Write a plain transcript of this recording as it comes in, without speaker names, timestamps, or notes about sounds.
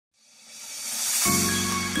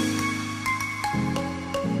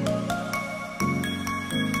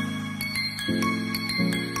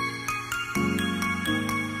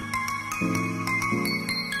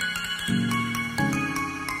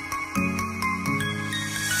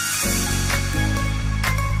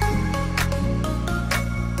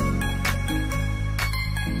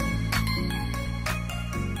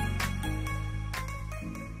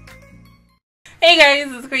Hey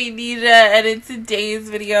guys, it's Queendija, and in today's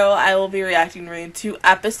video, I will be reacting to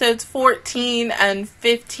episodes 14 and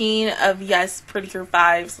 15 of Yes, PreCure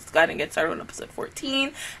 5. So let's go ahead and get started on episode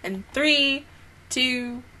 14. And 3,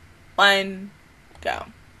 2, 1, go.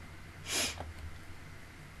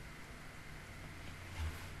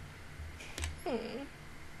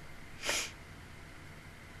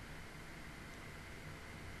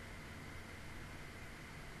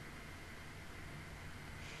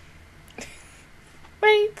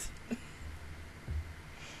 Wait.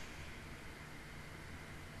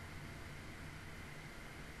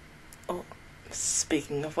 Oh,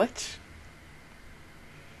 speaking of which,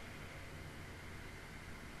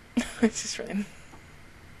 I just ran.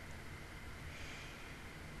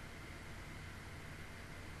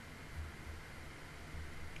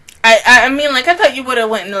 I mean, like, I thought you would have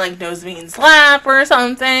went into, like, Nosebean's lap or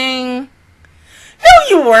something. No,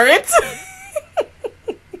 you weren't.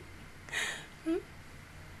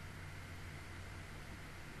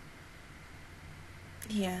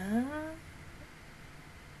 Yeah.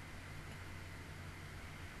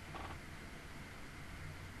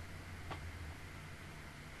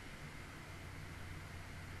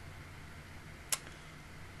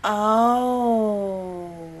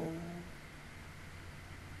 Oh.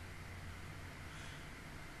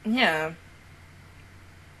 Yeah.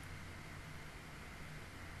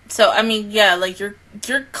 So, I mean, yeah, like, your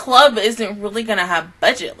club isn't really gonna have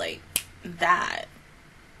budget like that.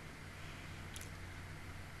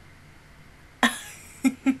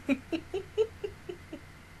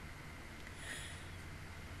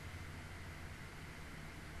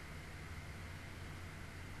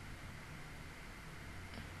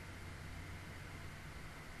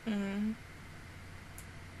 Mm.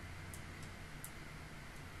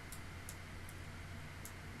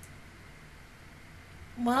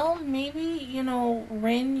 Well, maybe, you know,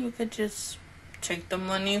 Rin, you could just take the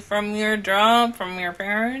money from your job, from your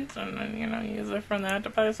parents, and then, you know, use it from that to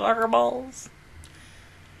buy soccer balls.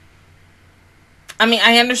 I mean,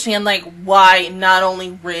 I understand, like, why not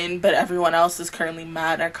only Rin, but everyone else is currently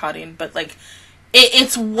mad at Kirathian, but, like,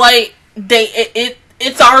 it's what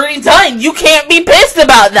it's already done. You can't be pissed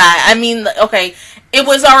about that. I mean, okay, it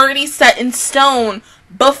was already set in stone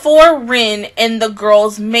before Rin and the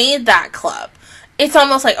girls made that club. It's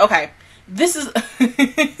almost like, okay, this is...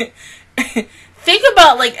 Think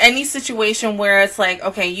about, like, any situation where it's like,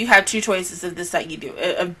 okay, you have two choices of this that you do,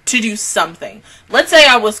 to do something. Let's say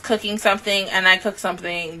I was cooking something, and I cook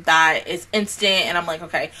something that is instant, and I'm like,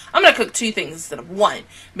 okay, I'm gonna cook two things instead of one.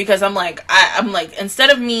 Because I'm like, instead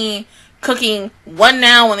of me cooking one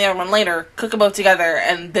now and the other one later, cook them both together,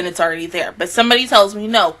 and then it's already there. But somebody tells me,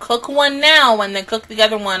 no, cook one now, and then cook the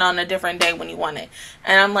other one on a different day when you want it.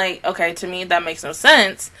 And I'm like, okay, to me, that makes no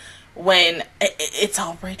sense when it's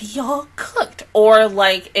already all cooked. Or,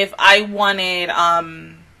 like, if I wanted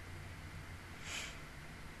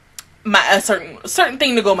a certain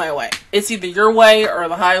thing to go my way, it's either your way or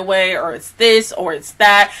the highway, or it's this or it's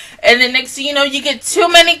that, and then next thing you know, you get too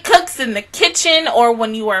many cooks in the kitchen. Or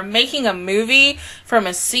when you are making a movie from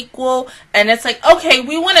a sequel, and it's like, okay,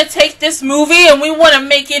 we want to take this movie and we want to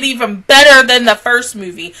make it even better than the first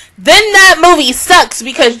movie, then that movie sucks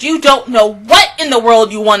because you don't know what in the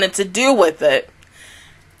world you wanted to do with it.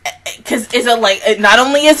 Because is it like, not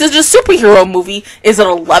only is it a superhero movie, is it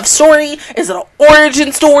a love story? Is it an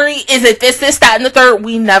origin story? Is it this, that, and the third?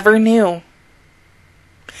 We never knew.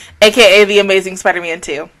 AKA The Amazing Spider-Man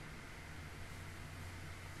 2.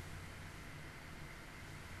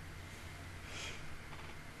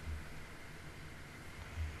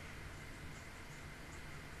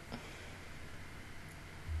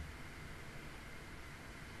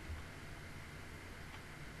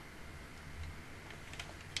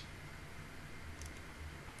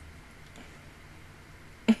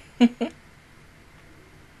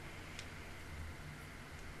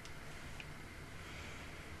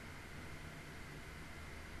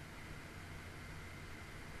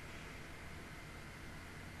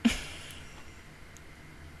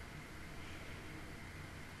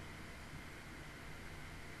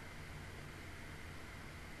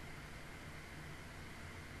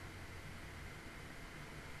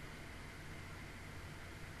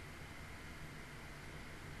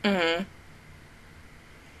 Mm-hmm.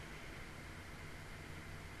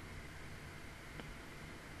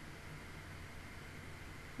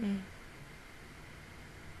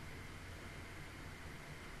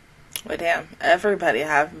 Well, damn, everybody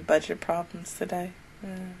having budget problems today.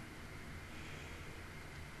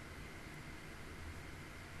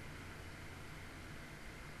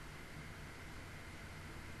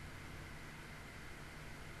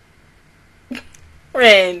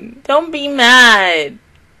 Rin, don't be mad.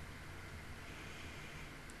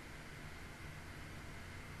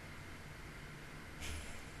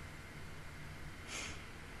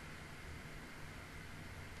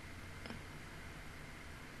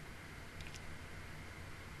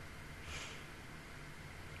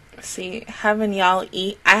 See, haven't y'all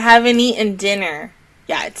eat? I haven't eaten dinner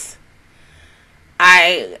yet.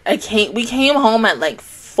 We came home at like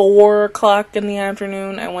 4 o'clock in the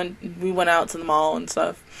afternoon. We went out to the mall and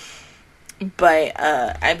stuff. But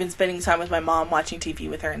I've been spending time with my mom, watching TV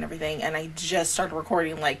with her and everything, and I just started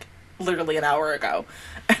recording like literally an hour ago.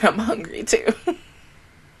 And I'm hungry too.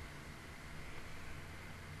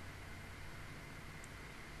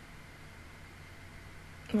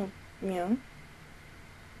 Well, yeah.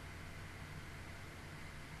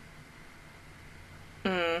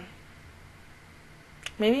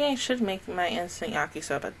 Maybe I should make my instant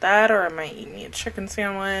yakisoba that, or I might eat me a chicken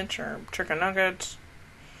sandwich or chicken nuggets.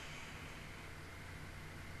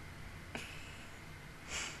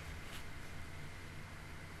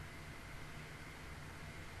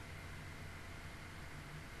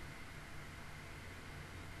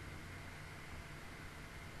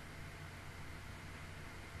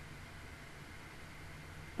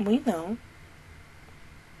 We know.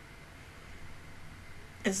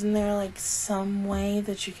 Isn't there like some way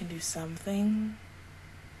that you can do something?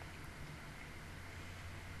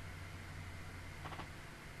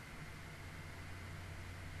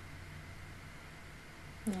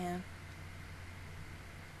 Yeah.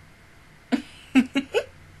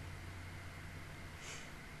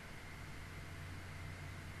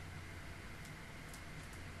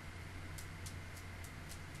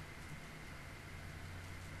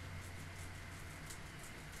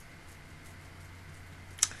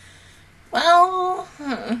 Well,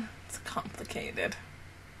 it's complicated.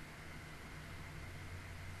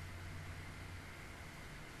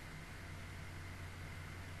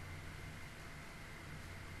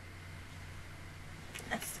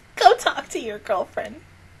 Let's go talk to your girlfriend.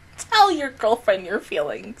 Tell your girlfriend your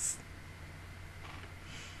feelings.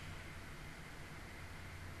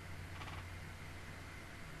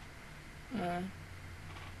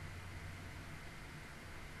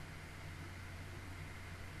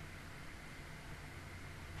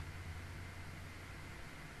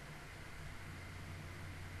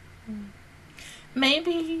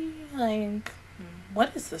 Maybe, like,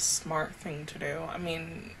 what is the smart thing to do? I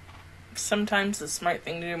mean, sometimes the smart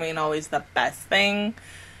thing to do ain't always the best thing,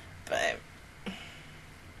 but...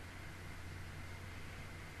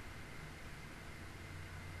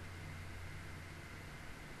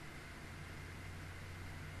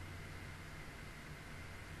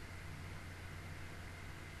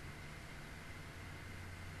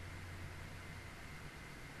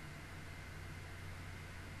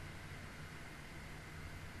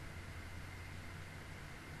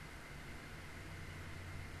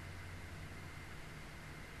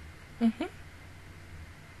 Mm-hmm.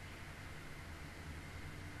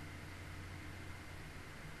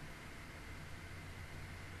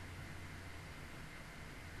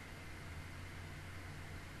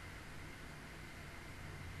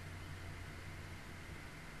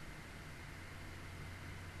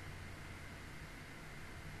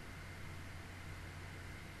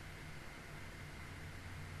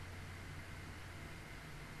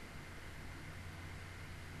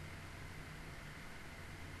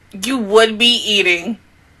 You would be eating.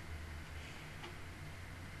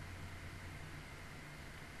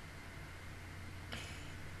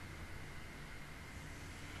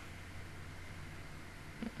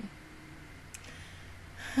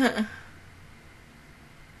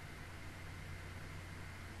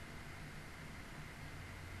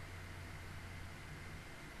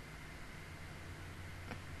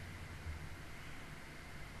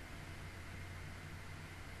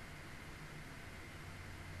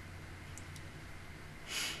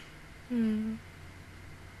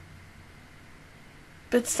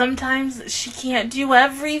 But sometimes she can't do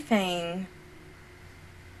everything.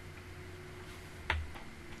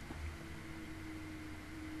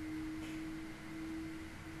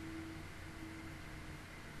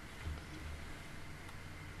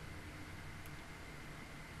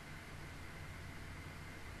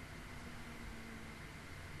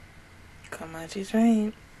 Kamachi's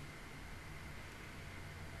right.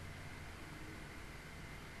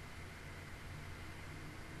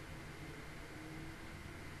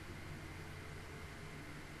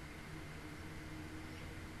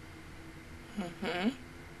 Mm-hmm.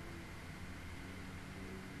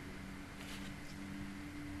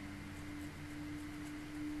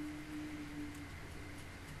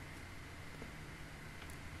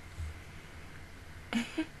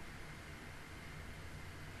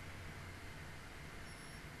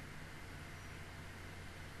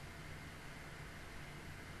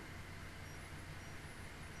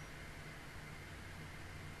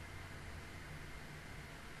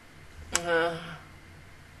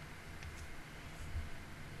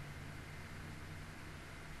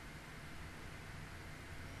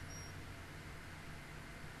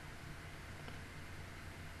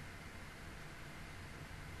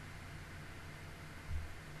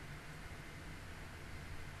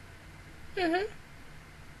 Mm-hmm.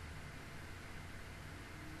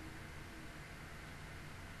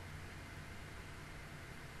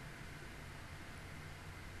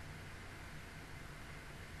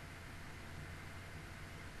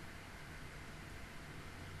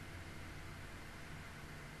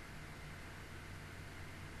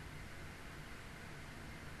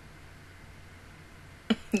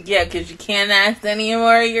 Yeah, because you can't ask any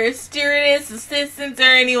more of your stewardess, assistants, or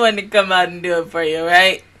anyone to come out and do it for you,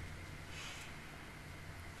 right?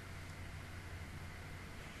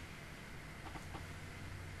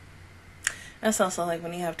 That's also like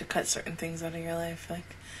when you have to cut certain things out of your life,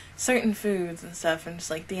 like certain foods and stuff, and just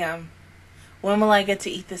like, damn, when will I get to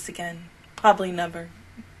eat this again? Probably never.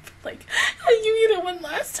 Like, you ate it one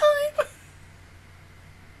last time?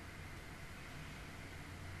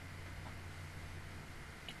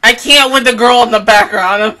 I can't with the girl in the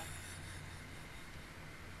background.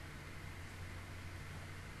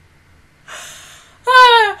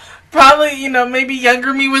 Probably, you know, maybe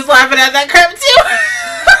younger me was laughing at that crap too.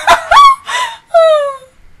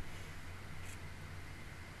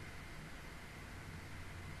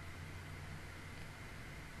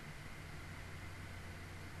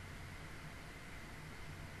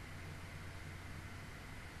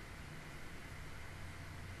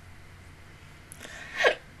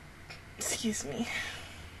 Excuse me.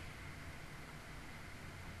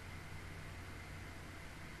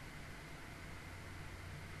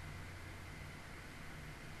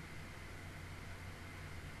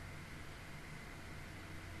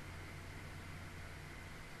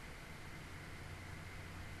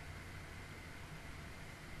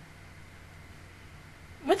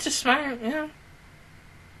 Which is smart, yeah.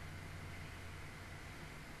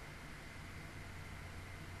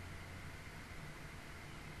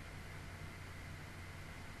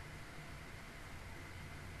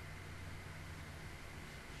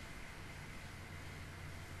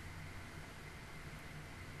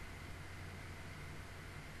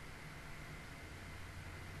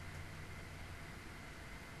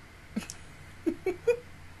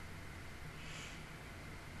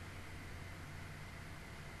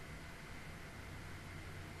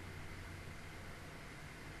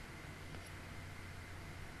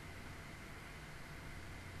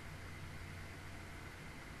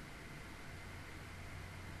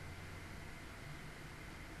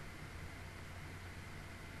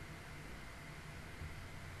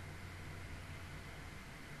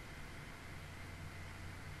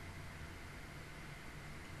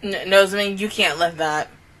 No, I mean, you can't lift that.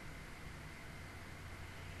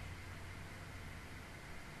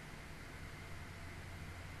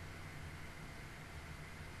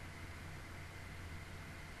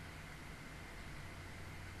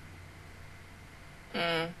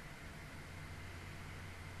 Mm.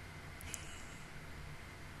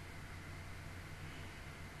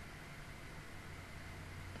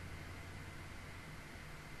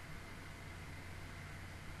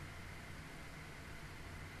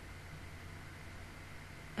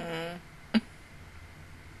 Mm.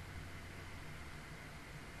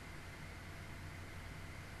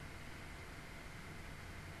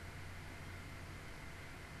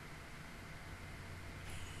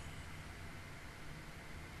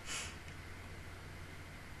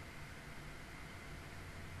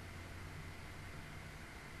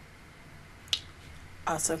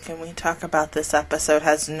 Also, can we talk about this episode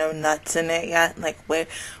has no nuts in it yet? Like, where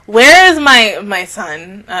is my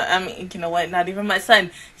son? I mean, you know what? Not even my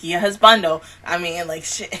son. He has Bando. I mean, like,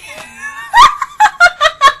 shit.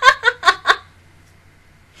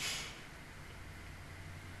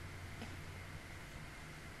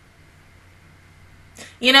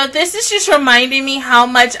 You know, this is just reminding me how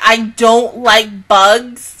much I don't like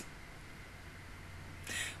bugs.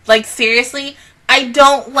 Like, seriously, I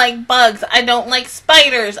don't like bugs. I don't like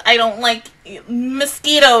spiders. I don't like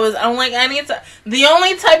mosquitoes. I don't like any of that. The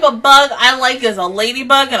only type of bug I like is a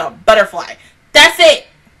ladybug and a butterfly. That's it.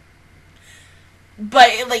 But,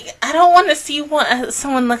 like, I don't want to see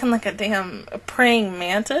someone looking like a damn praying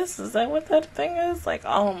mantis. Is that what that thing is? Like,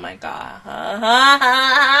 oh my god.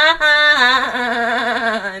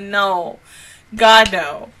 No. God,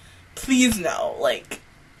 no. Please, no. Like,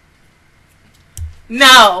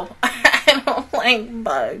 no. I don't like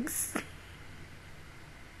bugs.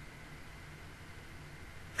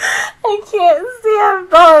 I can't stand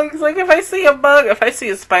bugs. Like, if I see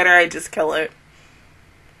a spider, I just kill it.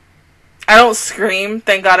 I don't scream.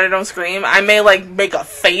 Thank God I don't scream. I may, like, make a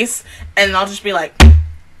face, and I'll just be like,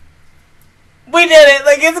 we did it.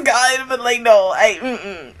 Like, it's God. But, like, no.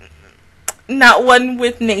 Not one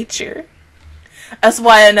with nature. That's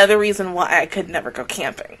why another reason why I could never go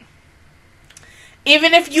camping.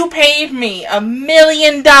 Even if you paid me $1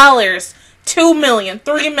 million, $2 million,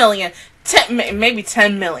 $3 million, 10, maybe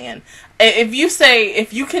 10 million.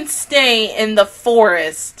 If you can stay in the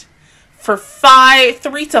forest for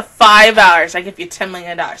 3 to 5 hours, I give you $10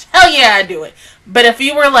 million. Hell yeah, I'd do it. But if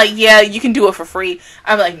you were like, yeah, you can do it for free,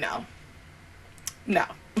 I'm like, no. No.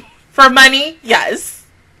 For money, yes.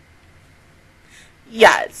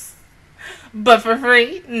 Yes. But for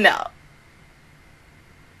free, no.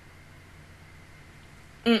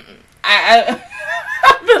 I've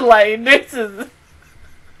been like, this is...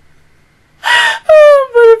 Oh,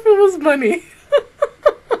 but if it was money.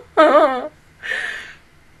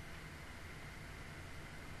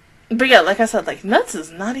 But yeah, like I said, like, Nuts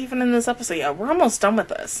is not even in this episode yet. We're almost done with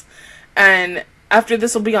this. And after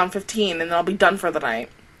this will be on 15, and then I'll be done for the night.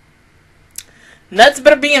 Nuts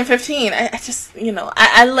better be in 15. I just, you know,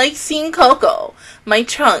 I like seeing Coco. My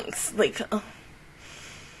Trunks. Like, oh.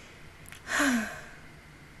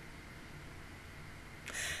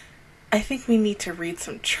 I think we need to read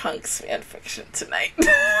some Trunks fanfiction tonight.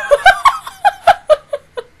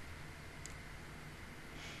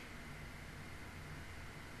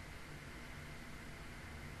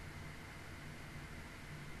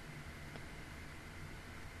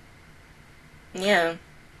 Yeah.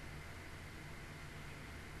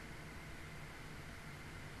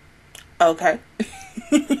 Okay.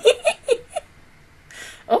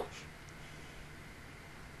 Oh.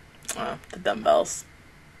 Oh, the dumbbells.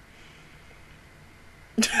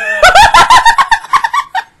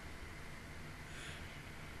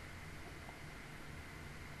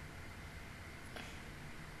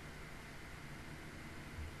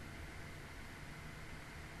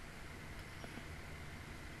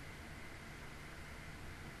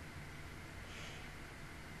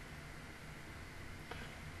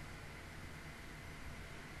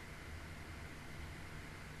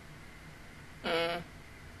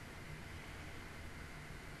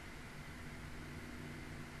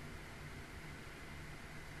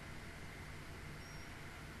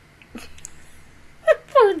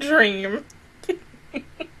 Poor Dream.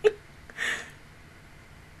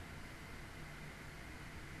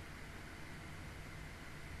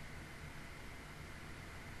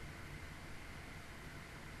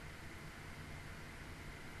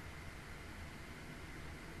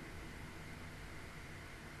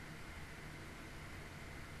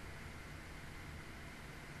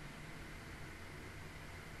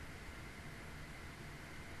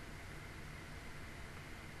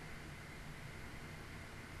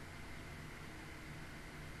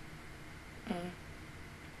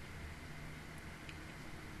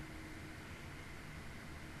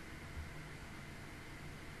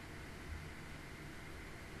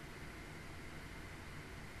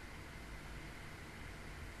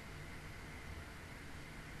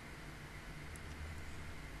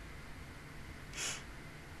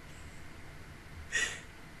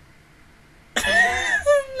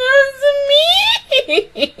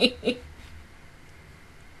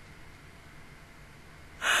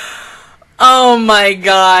 Oh my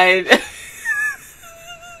god.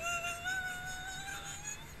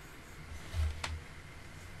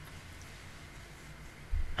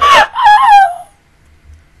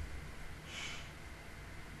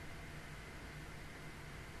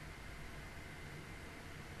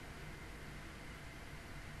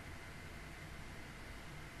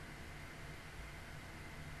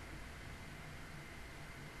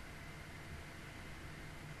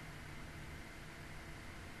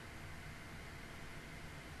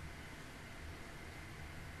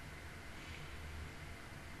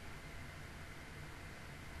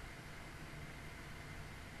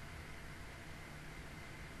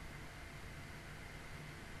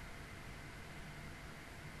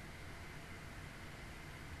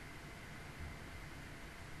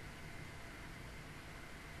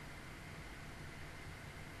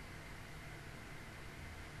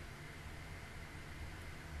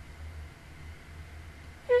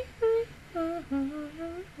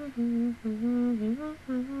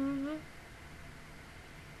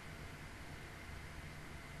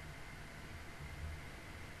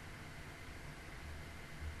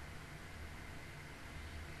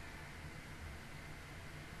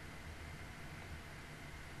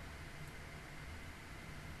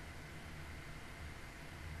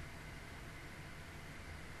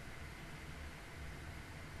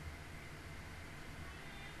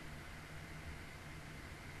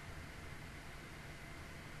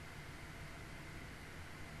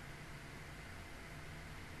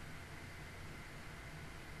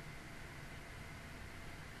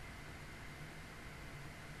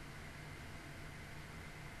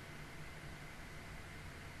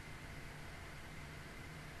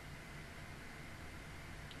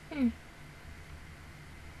 We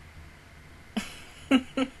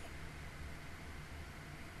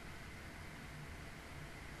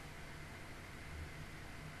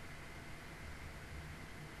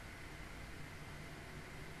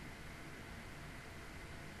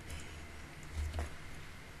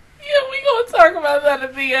gonna talk about that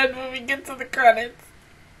at the end when we get to the credits.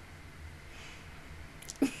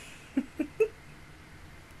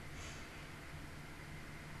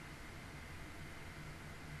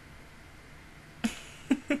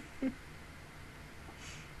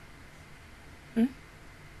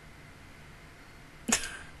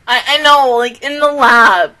 I know, like in the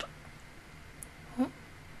lab.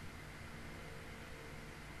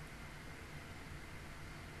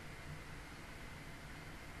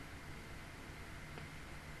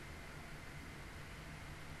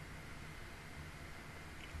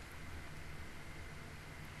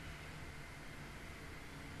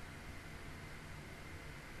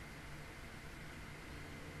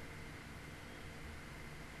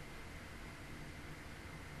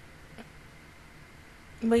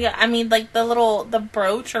 But yeah, I mean, like, the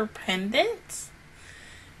brooch or pendants,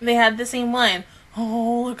 they had the same one.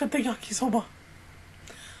 Oh, look at the yakisoba.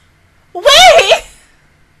 Wait!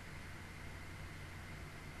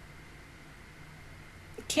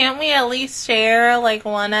 Can't we at least share, like,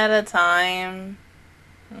 one at a time?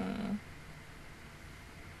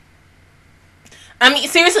 I mean,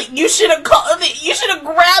 seriously, you should have called it. You should have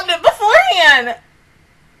grabbed it beforehand.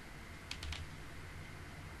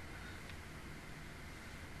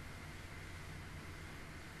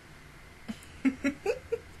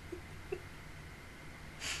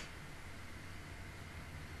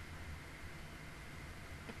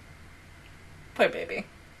 Poor baby.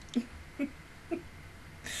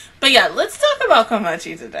 But yeah, let's talk about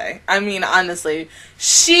Komachi today. I mean, honestly,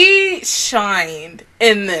 she shined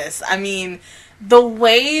in this. I mean, the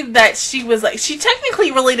way that she was, like, she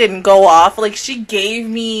technically really didn't go off. Like, she gave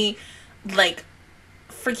me, like,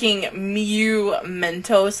 freaking Miu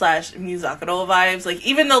Mento / Muzakuro vibes. Like,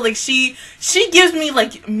 even though, like, she gives me,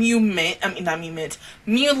 like, Miu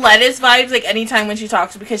Lettuce vibes, like, anytime when she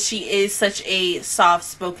talks, because she is such a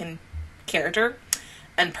soft-spoken character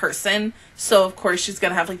and person. So, of course, she's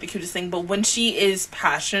gonna have, like, the cutest thing. But when she is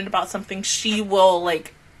passionate about something, she will,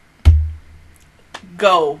 like,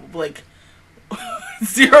 go, like,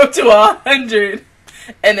 0 to 100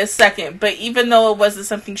 in a second. But even though it wasn't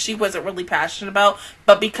something she wasn't really passionate about,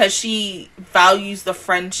 but because she values the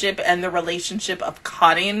friendship and the relationship of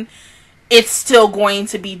Cotton, it's still going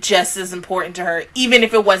to be just as important to her, even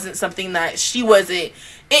if it wasn't something that she wasn't.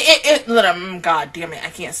 God damn it, I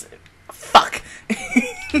can't say. Fuck.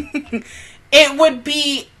 It would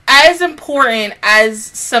be as important as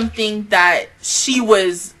something that she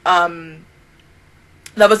was,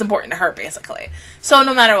 that was important to her, basically. So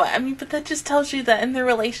no matter what, I mean, but that just tells you that in their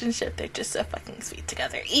relationship, they're just so fucking sweet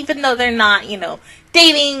together. Even though they're not, you know,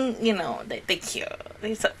 dating, you know, they're cute.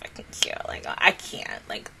 They're so fucking cute. Like, I can't.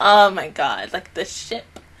 Like, oh my god. Like, the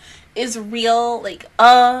ship is real. Like,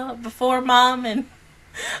 before mom and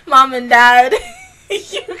dad,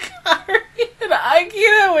 Yukari and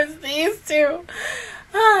Akira was these two.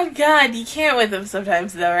 Oh god, you can't with them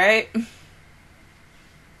sometimes though, right?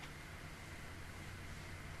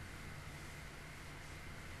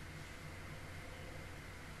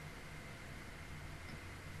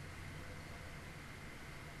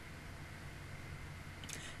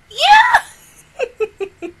 Yeah!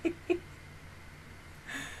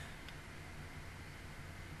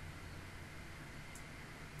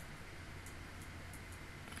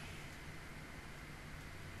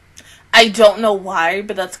 I don't know why,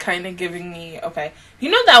 but that's kind of giving me, okay.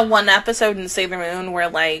 You know that one episode in Sailor Moon where,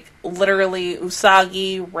 like, literally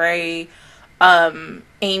Usagi, Rei,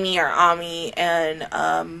 Amy or Ami, and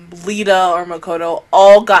Lita or Makoto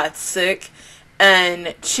all got sick, and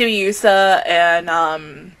Chibiusa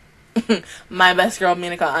and my best girl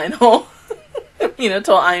Minako Aino,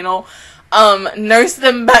 Minato Aino, nursed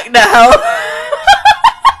them back to health.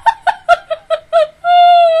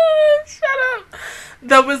 Shut up.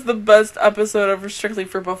 That was the best episode ever, strictly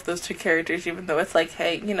for both those two characters, even though it's like,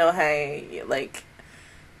 hey, you know, hey, like,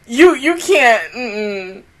 you can't,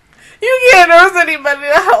 you can't nurse anybody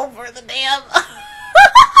to help her the damn.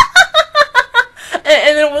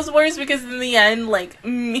 and it was worse because in the end, like,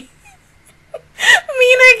 Mina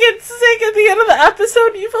gets sick at the end of the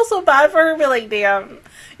episode, you feel so bad for her, but like, damn,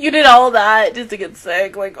 you did all that just to get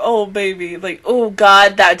sick. Like, oh baby, like, oh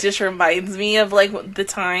god, that just reminds me of like the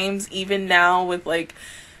times even now with like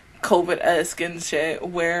COVID-esque and shit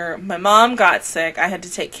where my mom got sick. I had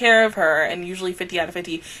to take care of her, and usually 50 out of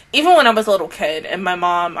 50, even when I was a little kid and my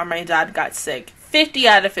mom or my dad got sick, 50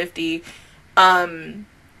 out of 50.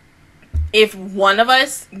 If one of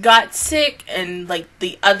us got sick and like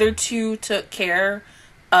the other two took care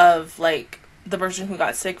of like the person who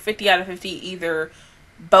got sick, 50 out of 50, either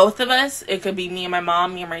both of us, it could be me and my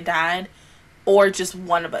mom, me and my dad, or just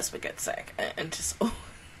one of us would get sick. And just, oh.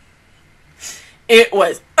 It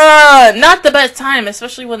was not the best time,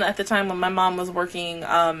 especially when at the time when my mom was working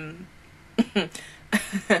at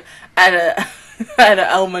an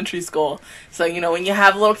elementary school. So, you know, when you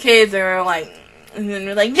have little kids, they're like, and then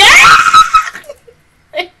they're like, yeah!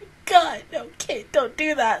 God, no, kid, don't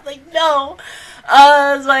do that. Like, no.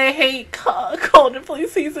 That's why I hate cold and flu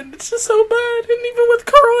season. It's just so bad. And even with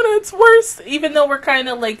Corona, it's worse. Even though we're kind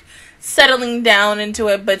of like settling down into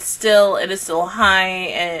it, but still, it is still high.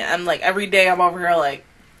 And I'm like, every day I'm over here like,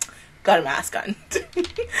 got a mask on.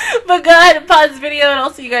 But go ahead and pause the video, and I'll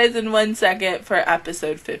see you guys in 1 second for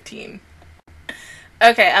episode 15.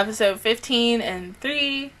 Okay, episode 15 in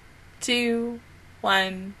 3, 2,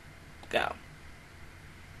 1, go.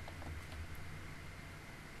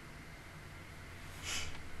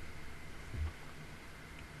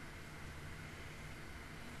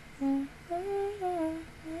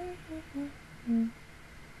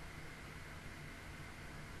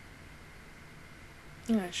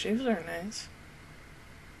 Yeah, shoes are nice.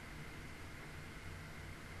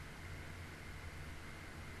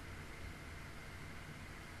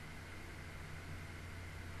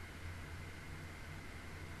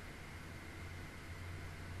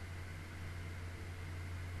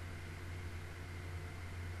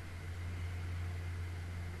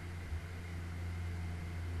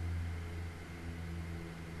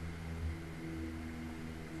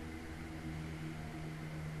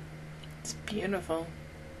 It's beautiful.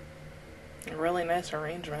 A really nice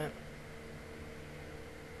arrangement.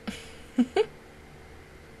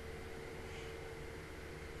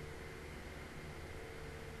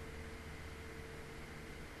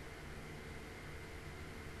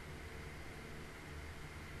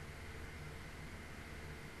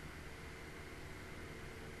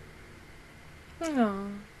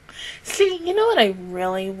 Aww. See, you know what I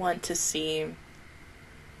really want to see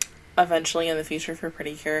eventually in the future for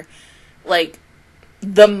PreCure? Like,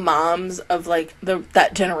 the moms of, like,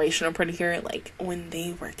 that generation of PreCure, like, when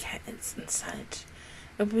they were kids and such.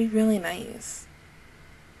 It would be really nice.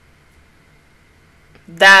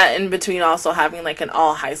 That, in between also having, like, an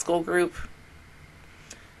all-high school group.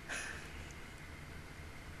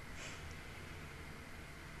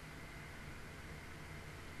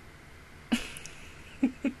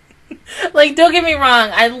 Like, don't get me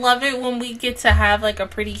wrong, I love it when we get to have, like, a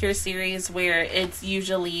PreCure series where it's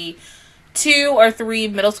usually 2 or 3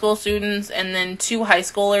 middle school students and then 2 high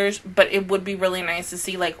schoolers, but it would be really nice to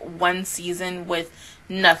see like 1 season with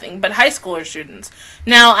nothing but high schooler students.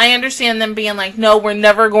 Now, I understand them being like, no, we're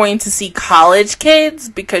never going to see college kids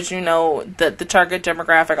because, you know, the target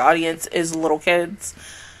demographic audience is little kids.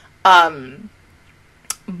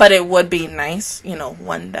 But it would be nice, you know,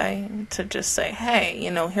 one day to just say, hey,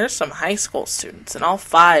 you know, here's some high school students, and all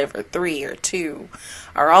 5 or 3 or 2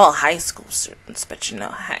 are all high school students, but you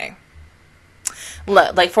know, hey.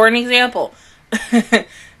 Like, for an example,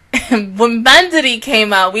 when Bandity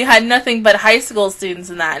came out, we had nothing but high school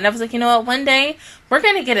students in that. And I was like, you know what, one day, we're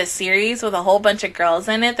going to get a series with a whole bunch of girls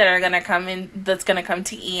in it that are going to come in, that's going to come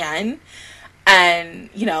to EN.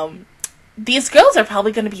 And, you know, these girls are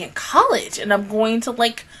probably going to be in college. And I'm going to,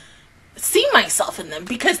 like, see myself in them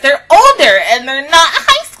because they're older and they're not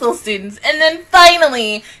high school students. And then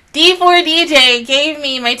finally, D4DJ gave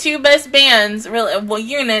me my 2 best bands,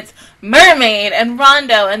 units, Mermaid and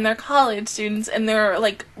Rondo, and they're college students, and they're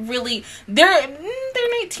like really, they're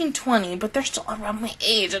 19, 20, but they're still around my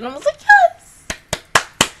age, and I was like, yes,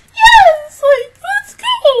 like, let's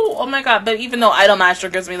go. Oh my god. But even though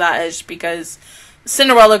Idolmaster gives me that edge, because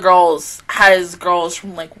Cinderella Girls has girls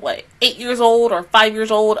from like what, 8 years old or 5 years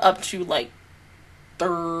old up to like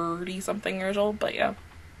 30 something years old, but yeah.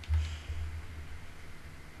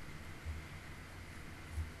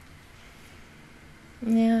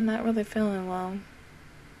 Yeah, not really feeling well.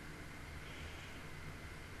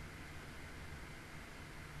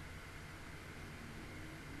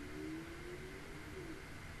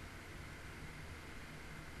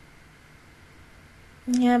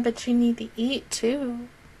 Yeah, but you need to eat too.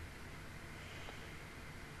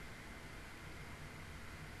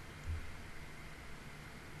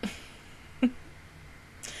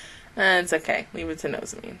 It's okay. Leave it to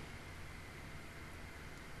Nozomi.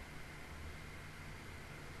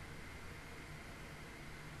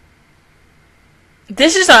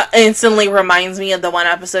 This just instantly reminds me of the one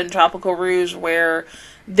episode in Tropical Rouge where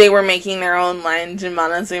they were making their own lunch, and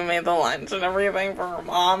Manasu made the lunch and everything for her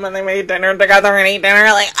mom, and they made dinner together and ate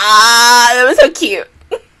dinner. Like, it was so cute.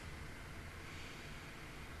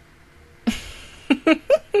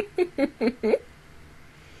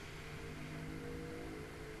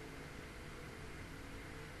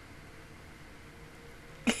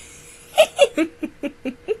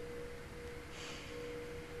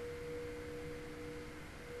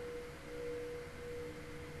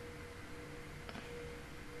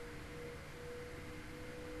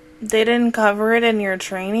 They didn't cover it in your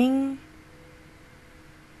training?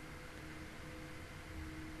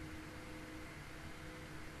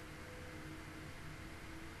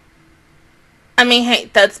 I mean, hey,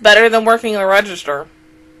 that's better than working a register.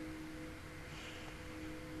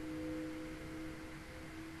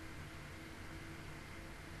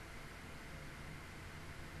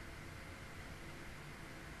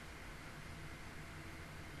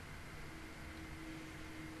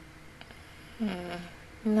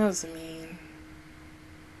 Knows mean.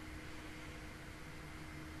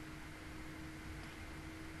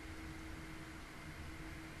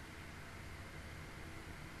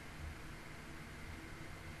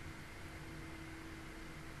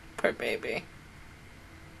 Poor baby.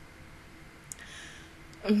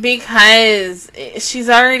 Because she's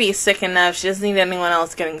already sick enough. She doesn't need anyone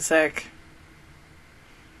else getting sick.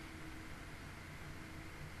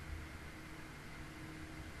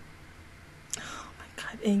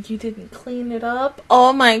 And you didn't clean it up?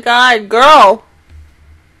 Oh my god, girl!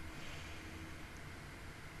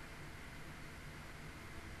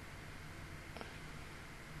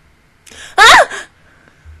 Ah!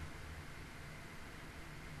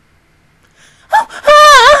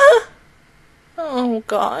 Oh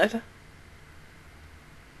god.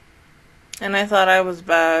 And I thought I was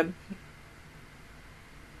bad.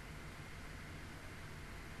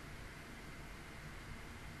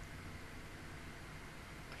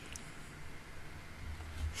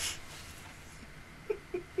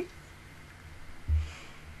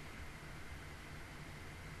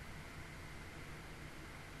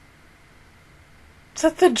 Is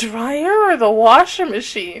that the dryer or the washing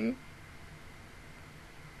machine?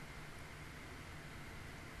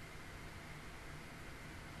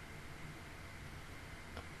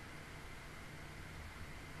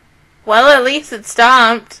 Well, at least it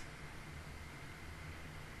stopped.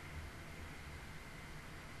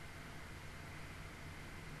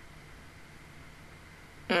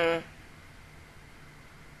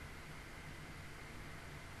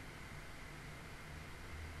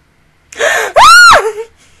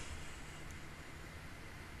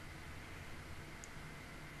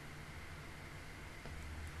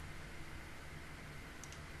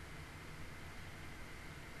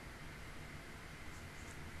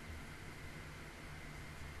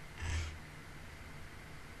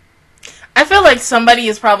 I feel like somebody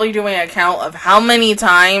is probably doing a count of how many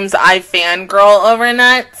times I fangirl over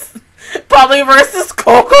Nuts. Probably versus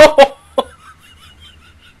Coco.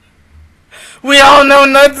 We all know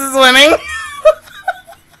Nuts is winning.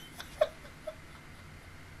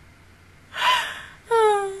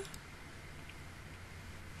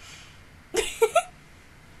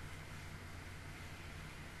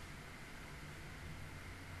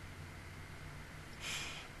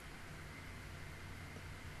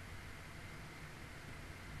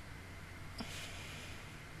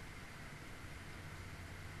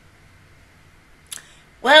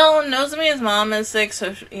 Well, Nozomi's mom is sick,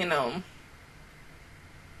 so, you know.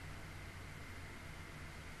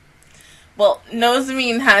 Well,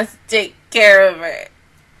 Nozomi has to take care of it.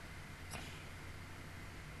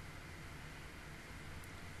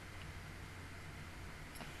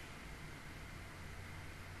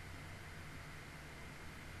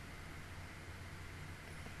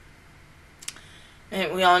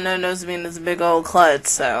 And we all know Nozomi is a big old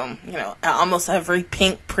klutz, so, you know, almost every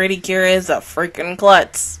pink PreCure is a freaking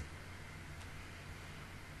klutz.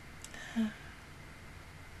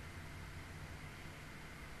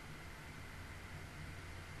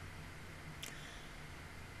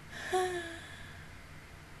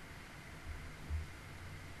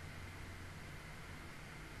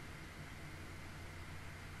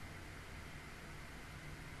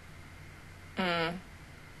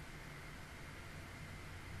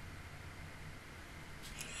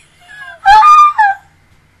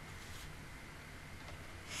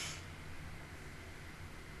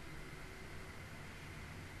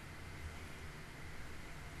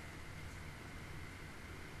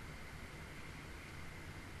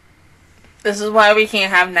 This is why we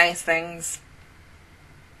can't have nice things.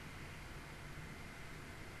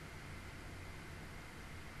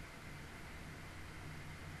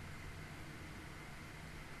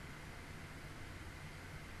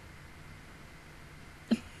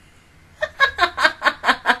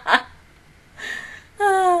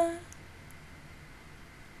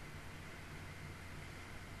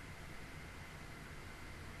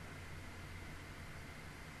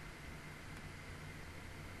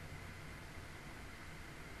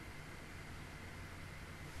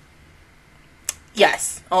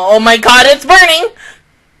 Yes. Oh my god, it's burning!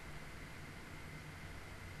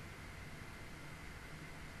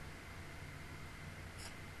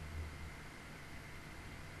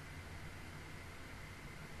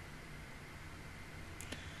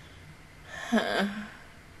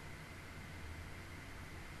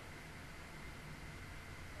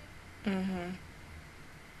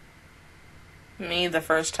 Me, the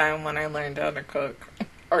first time when I learned how to cook.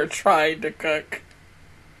 Or tried to cook.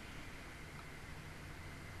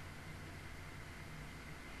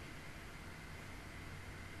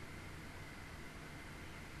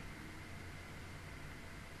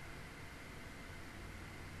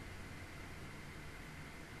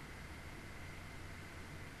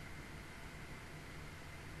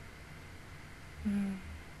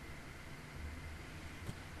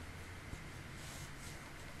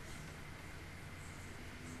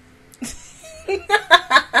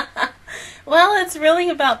 Well, it's really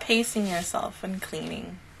about pacing yourself and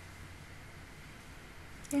cleaning.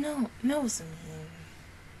 No, Zameen.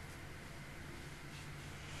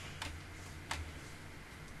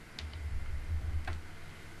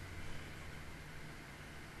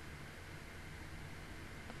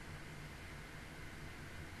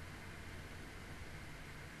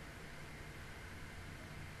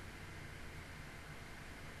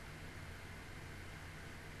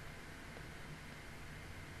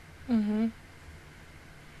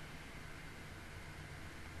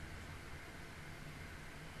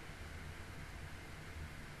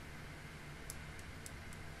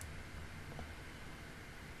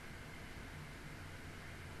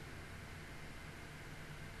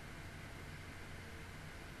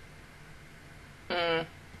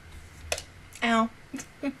 Ow.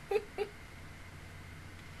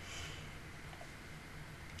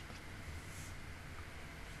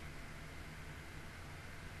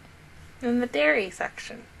 In the dairy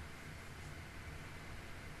section.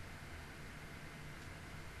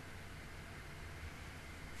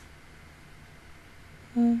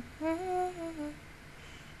 I'm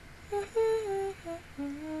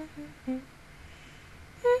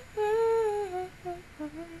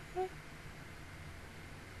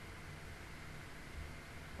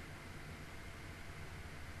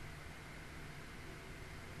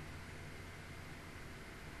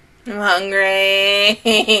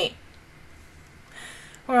hungry.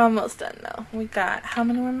 We're almost done though. We got how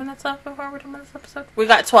many more minutes left before we're done with this episode? We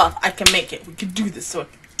got 12. I can make it. We can do this so I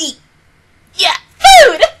can eat. Yeah,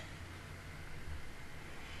 food!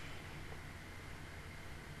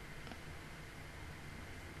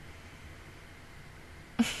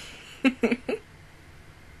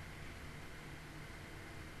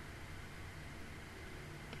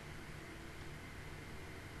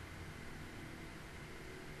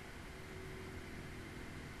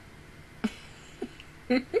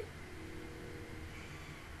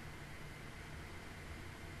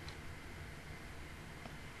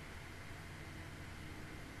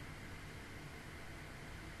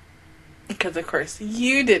 Because of course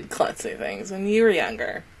you did klutzy things when you were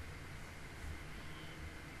younger.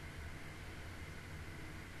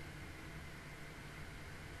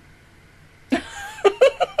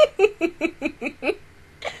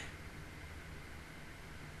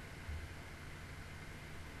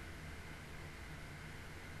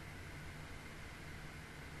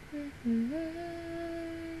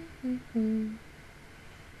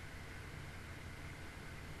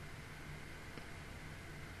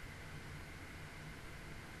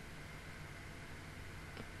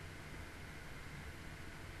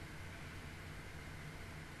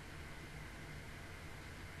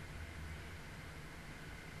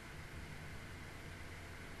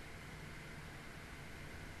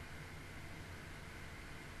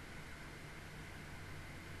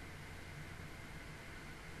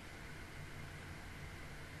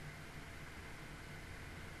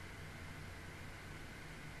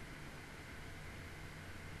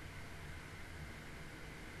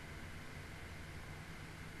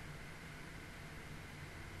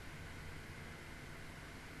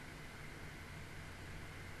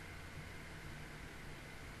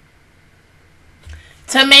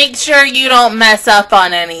 To make sure you don't mess up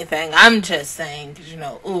on anything. I'm just saying, because, you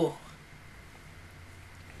know, ooh.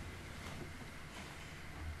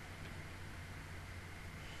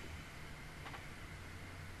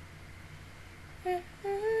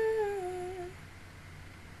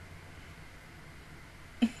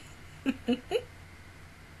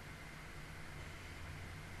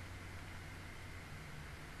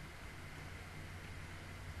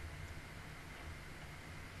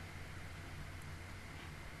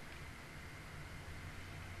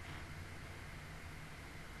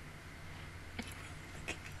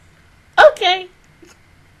 Okay.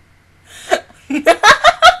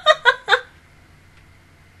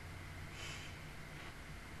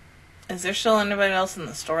 Is there still anybody else in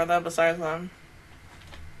the store though besides them?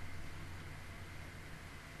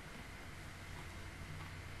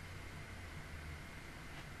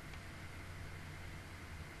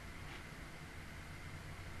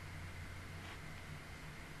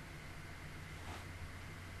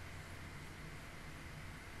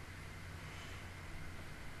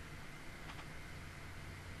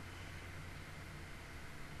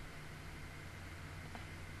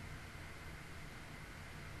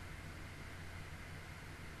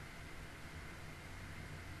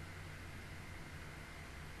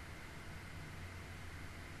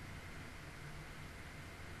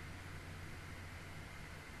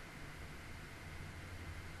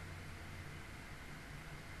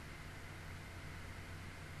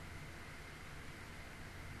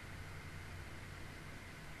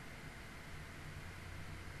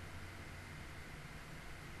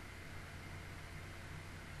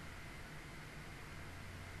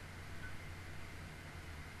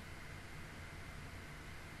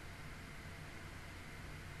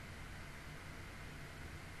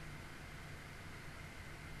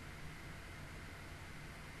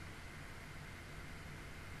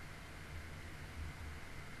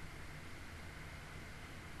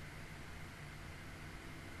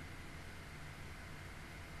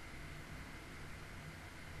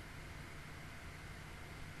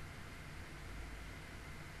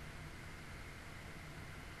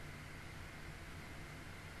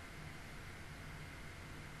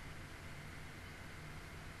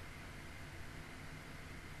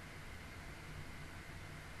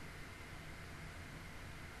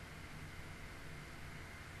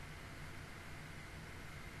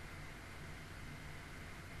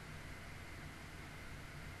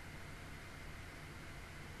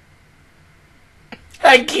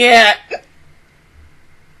 I can't.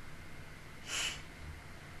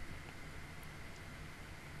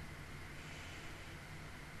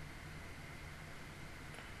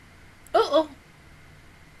 Uh-oh.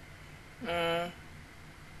 Mm.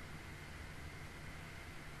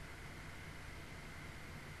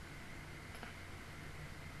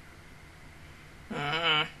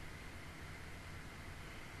 Mm.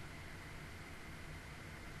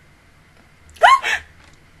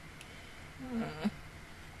 Mm.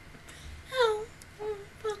 Oh,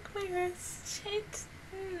 fuck my wrist. Shit.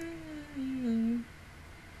 Mm.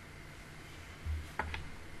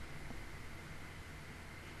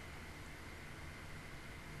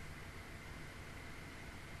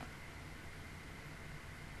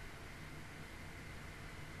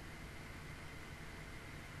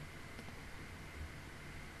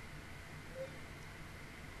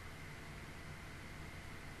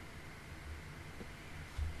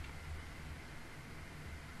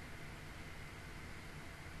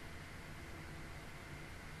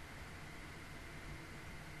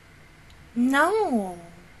 No.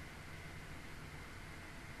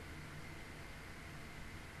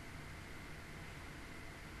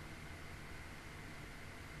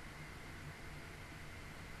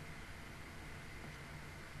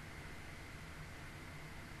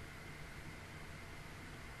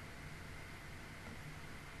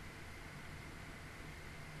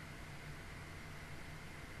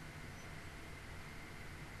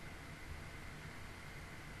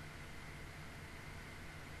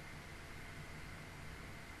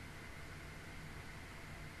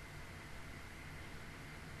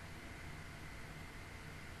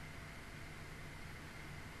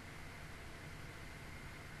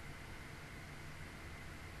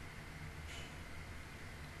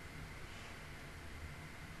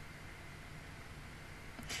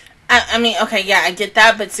 I mean, okay, yeah, I get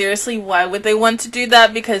that, but seriously, why would they want to do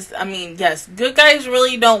that? Because, I mean, yes, good guys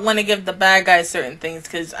really don't want to give the bad guys certain things,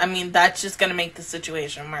 because, I mean, that's just going to make the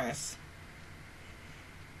situation worse.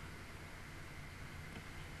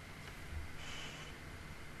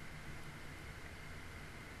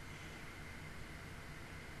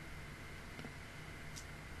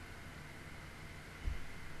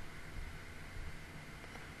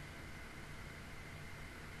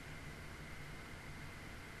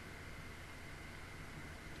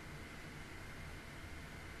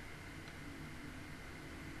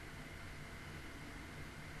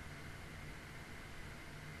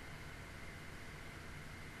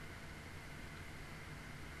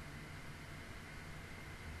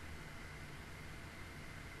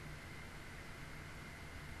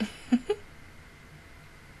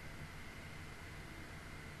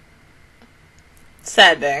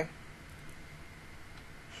 Sad day.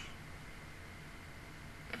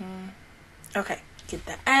 Okay, get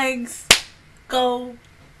the eggs. Go.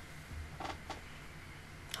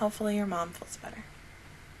 Hopefully your mom feels better.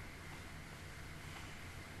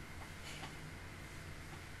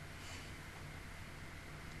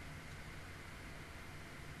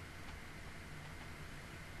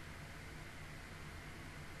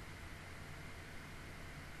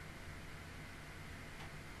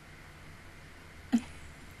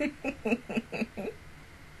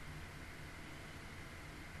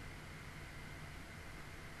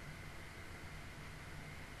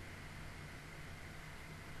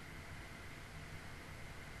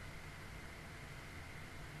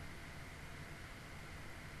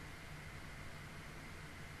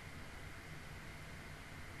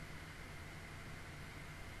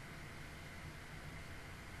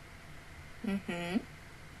 Mm-hmm.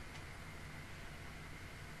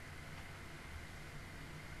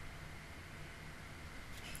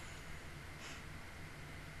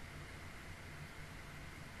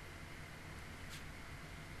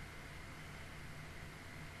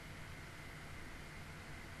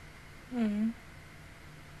 Mm-hmm.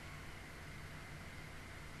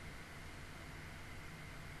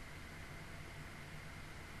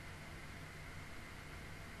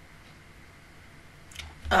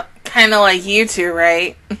 Kind of like you two,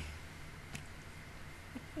 right?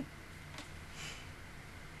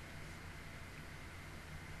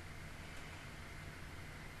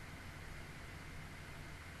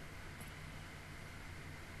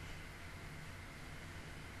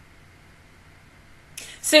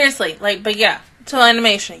 Seriously, like, but yeah, to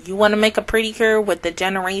animation. You want to make a PreCure with the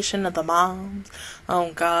generation of the moms?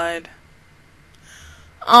 Oh, God.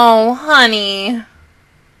 Oh, honey.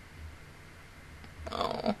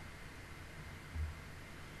 Oh.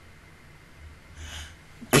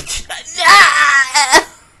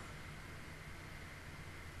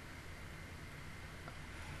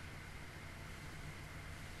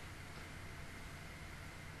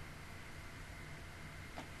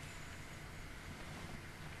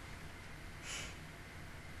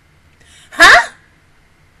 Huh?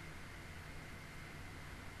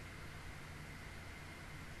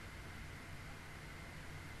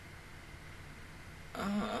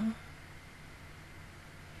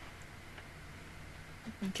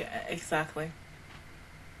 Okay, exactly.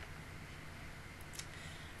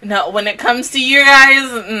 No, when it comes to you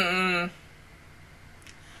guys,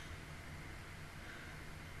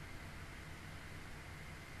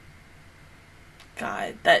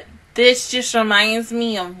 God, this just reminds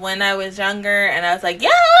me of when I was younger and I was like, yeah,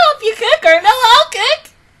 I'll help you cook, or no, I'll cook.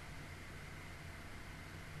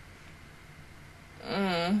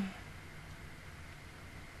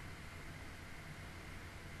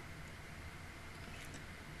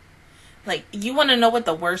 Like, you want to know what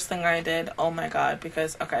the worst thing I did? Oh my God,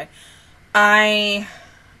 because, okay, I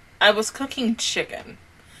was cooking chicken.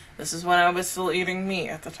 This is when I was still eating meat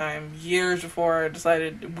at the time, years before we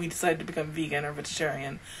decided to become vegan or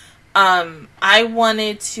vegetarian. I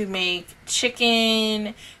wanted to make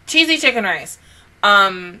cheesy chicken rice.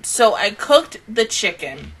 So I cooked the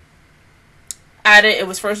chicken, it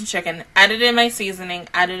was frozen chicken, added in my seasoning,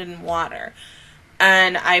 added in water.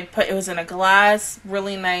 And it was in a glass,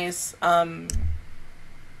 really nice,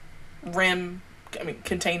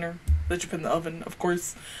 container that you put in the oven, of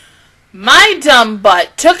course. My dumb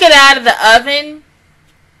butt took it out of the oven,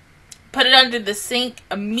 put it under the sink,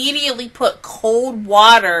 immediately put cold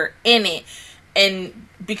water in it. And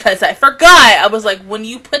because I forgot, I was like, when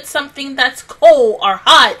you put something that's cold or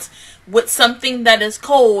hot with something that is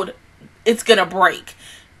cold, it's gonna break.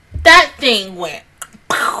 That thing went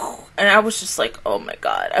pow. And I was just like, oh my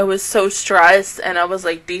God. I was so stressed. And I was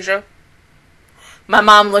like, Deja. My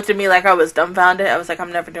mom looked at me like I was dumbfounded. I was like,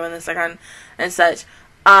 I'm never doing this again. And such.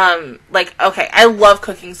 Like, okay, I love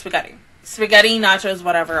cooking spaghetti. Spaghetti, nachos,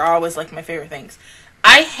 whatever, are always like my favorite things.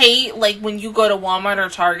 I hate, like, when you go to Walmart or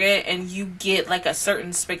Target and you get, like, a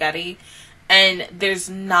certain spaghetti and there's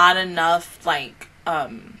not enough, like,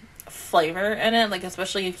 flavor in it. Like,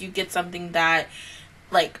 especially if you get something that,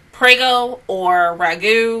 like, Prego or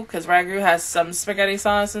Ragu, because Ragu has some spaghetti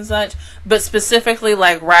sauce and such, but specifically,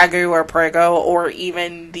 like, Ragu or Prego, or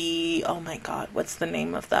even the, oh my God, what's the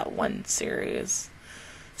name of that one series?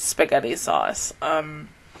 Spaghetti sauce.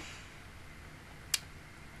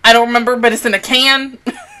 I don't remember, but it's in a can.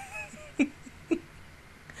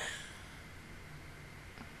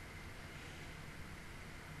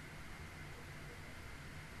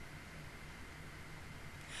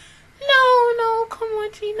 No,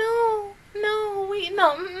 Komochi, no,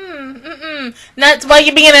 That's why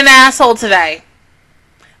you're being an asshole today.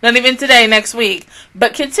 Not even today, next week.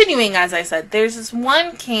 But continuing, as I said, there's this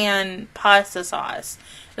one can pasta sauce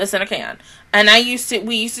that's in a can. And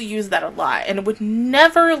we used to use that a lot. And it would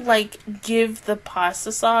never, like, give the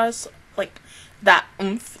pasta sauce, like, that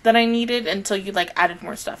oomph that I needed until you like added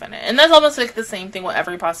more stuff in it. And that's almost like the same thing with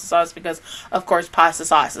every pasta sauce, because of course pasta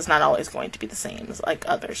sauce is not always going to be the same as like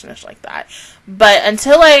others and like that. But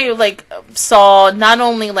until I like saw not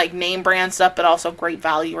only like name brand stuff but also great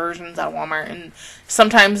value versions at Walmart, and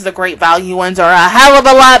sometimes the great value ones are a hell of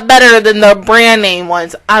a lot better than the brand name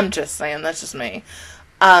ones. I'm just saying, that's just me.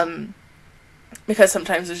 Because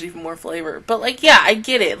sometimes there's even more flavor. But like, yeah, I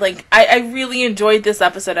get it. Like, I really enjoyed this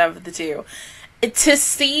episode of the two. To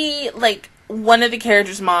see, like, one of the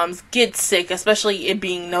characters' moms get sick, especially it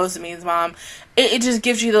being Nozomi's mom, it just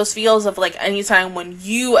gives you those feels of, like, anytime when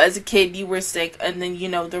you, as a kid, you were sick, and then, you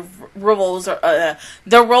know, the roles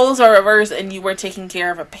are reversed, and you were taking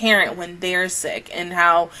care of a parent when they're sick, and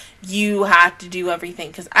how you had to do everything.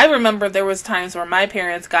 Because I remember there was times where my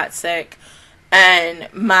parents got sick, and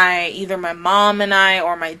either my mom and I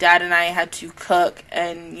or my dad and I had to cook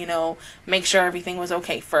and, you know, make sure everything was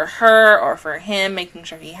okay for her or for him, making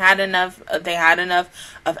sure they had enough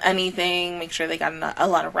of anything, make sure they got a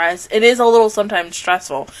lot of rest. It is a little sometimes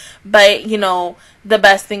stressful, but, you know, the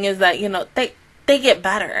best thing is that, you know, they get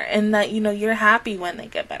better, and that, you know, you're happy when they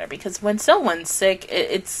get better, because when someone's sick,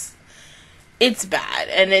 it's bad,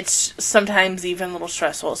 and it's sometimes even a little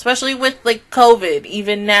stressful, especially with, like, COVID,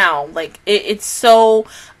 even now. Like, it's so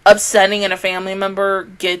upsetting, and a family member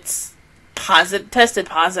gets tested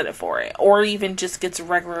positive for it, or even just gets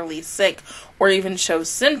regularly sick, or even shows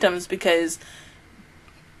symptoms, because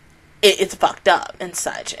it's fucked up and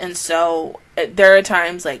such. And so there are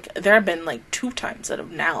times, like, there have been like 2 times that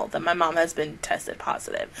my mom has been tested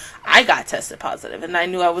positive. I got tested positive, and I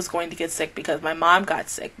knew I was going to get sick because my mom got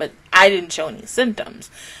sick, but I didn't show any symptoms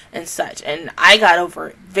and such, and I got over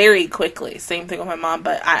it very quickly. Same thing with my mom,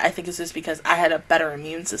 but I think it's just because I had a better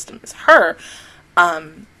immune system as her.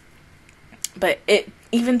 But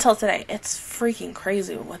even till today, it's freaking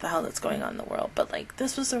crazy what the hell that's going on in the world. But, like,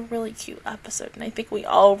 this was a really cute episode, and I think we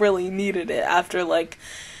all really needed it after, like,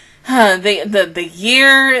 the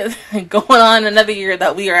year, going on another year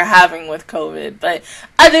that we are having with COVID. But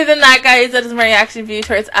other than that, guys, that is my reaction view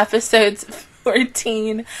towards episodes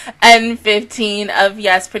 14 and 15 of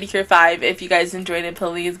Yes, PreCure 5. If you guys enjoyed it,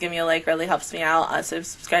 please give me a like. Really helps me out. Also,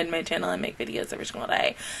 subscribe to my channel and make videos every single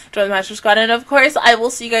day. Join the Master Squad. And of course, I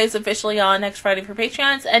will see you guys officially on next Friday for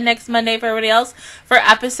Patreons, and next Monday for everybody else for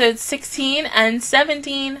episodes 16 and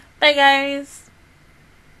 17. Bye, guys.